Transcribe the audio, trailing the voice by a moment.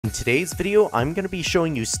In today's video, I'm going to be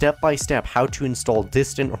showing you step by step how to install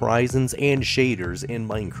distant horizons and shaders in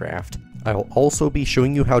Minecraft. I'll also be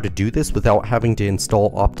showing you how to do this without having to install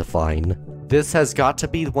Optifine. This has got to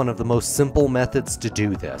be one of the most simple methods to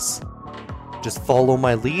do this. Just follow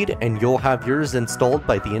my lead and you'll have yours installed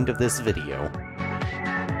by the end of this video.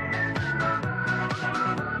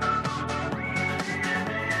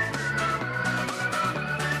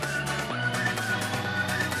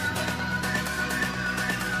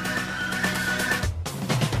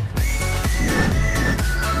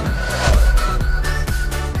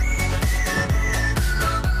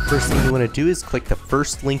 First thing you want to do is click the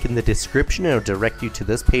first link in the description and it'll direct you to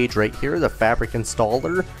this page right here, the Fabric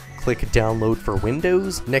Installer. Click download for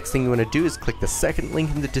Windows. Next thing you want to do is click the second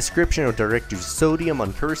link in the description, it'll direct you to Sodium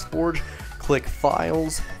on CurseForge. Click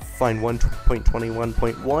Files, find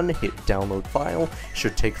 1.21.1, hit download file.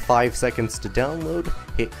 Should take 5 seconds to download,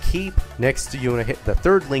 hit keep. Next you want to hit the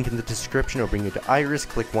third link in the description, it'll bring you to Iris,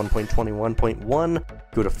 click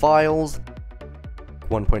 1.21.1, go to Files,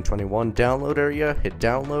 1.21 download area, hit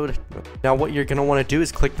download. Now what you're going to want to do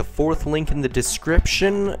is click the fourth link in the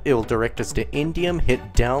description, it will direct us to Indium, hit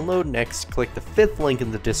download. Next click the fifth link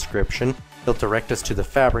in the description, it'll direct us to the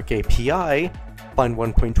Fabric API, find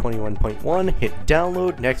 1.21.1, hit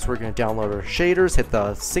download. Next we're going to download our shaders, hit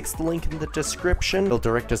the sixth link in the description, it'll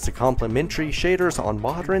direct us to Complementary Shaders on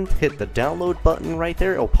Modern, hit the download button right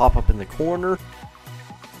there, it'll pop up in the corner.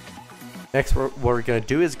 Next what we're going to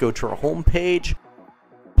do is go to our home page,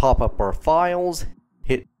 pop up our files,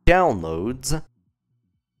 hit downloads.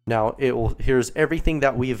 Now here's everything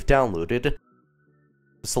that we've downloaded.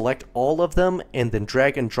 Select all of them and then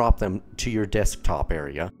drag and drop them to your desktop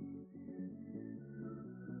area.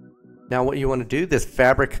 Now what you want to do, this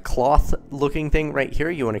fabric cloth looking thing right here,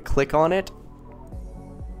 you want to click on it,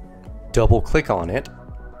 double click on it,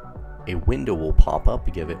 a window will pop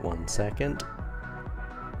up, give it 1 second.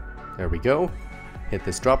 There we go. Hit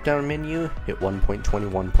this drop down menu, hit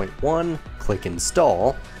 1.21.1, click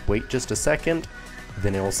install, wait just a second,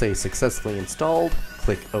 then it will say successfully installed,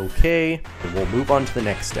 click OK, and we'll move on to the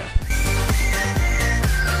next step.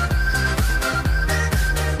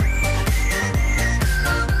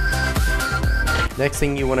 Next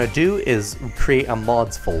thing you want to do is create a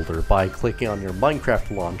mods folder by clicking on your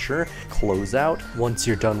Minecraft launcher, close out. Once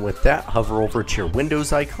you're done with that, hover over to your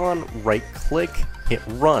Windows icon, right click, hit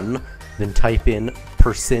run, then type in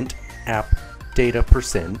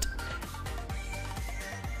 %appdata%,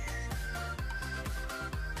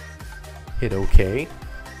 hit OK,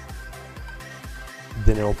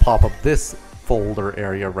 then it'll pop up this folder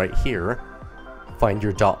area right here. Find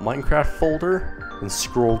your .minecraft folder and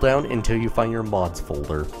scroll down until you find your mods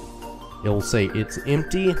folder. It'll say it's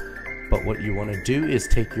empty, but what you want to do is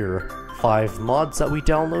take your 5 mods that we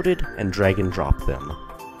downloaded and drag and drop them.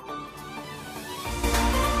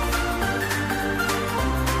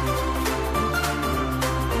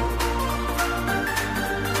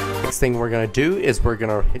 Next thing we're going to do is we're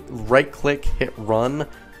going to right click, hit run,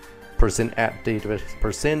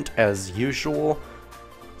 %appdata% as usual,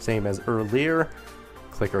 same as earlier.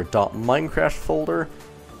 Click our .minecraft folder.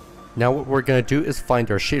 Now what we're going to do is find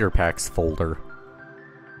our shader packs folder.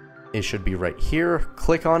 It should be right here.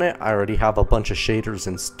 Click on it. I already have a bunch of shaders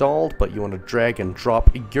installed, but you want to drag and drop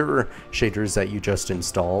your shaders that you just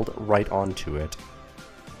installed right onto it.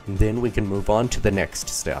 And then we can move on to the next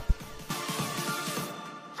step.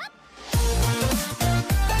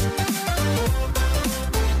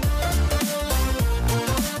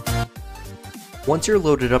 Once you're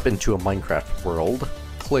loaded up into a Minecraft world,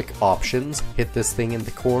 click Options, hit this thing in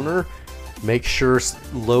the corner, make sure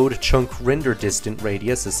Load Chunk Render Distant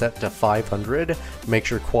Radius is set to 500, make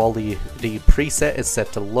sure Quality Preset is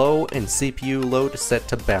set to Low, and CPU Load is set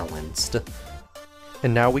to Balanced.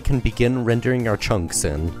 And now we can begin rendering our chunks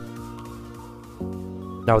in.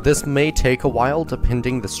 Now this may take a while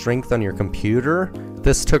depending the strength on your computer.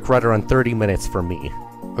 This took right around 30 minutes for me.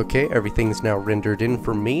 Okay, everything's now rendered in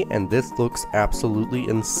for me, and this looks absolutely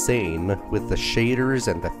insane. With the shaders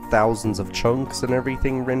and the thousands of chunks and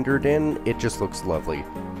everything rendered in, it just looks lovely.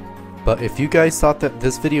 But if you guys thought that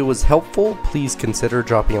this video was helpful, please consider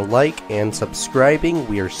dropping a like and subscribing.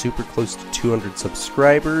 We are super close to 200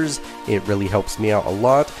 subscribers. It really helps me out a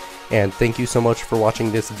lot. And thank you so much for watching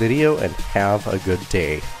this video, and have a good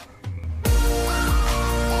day.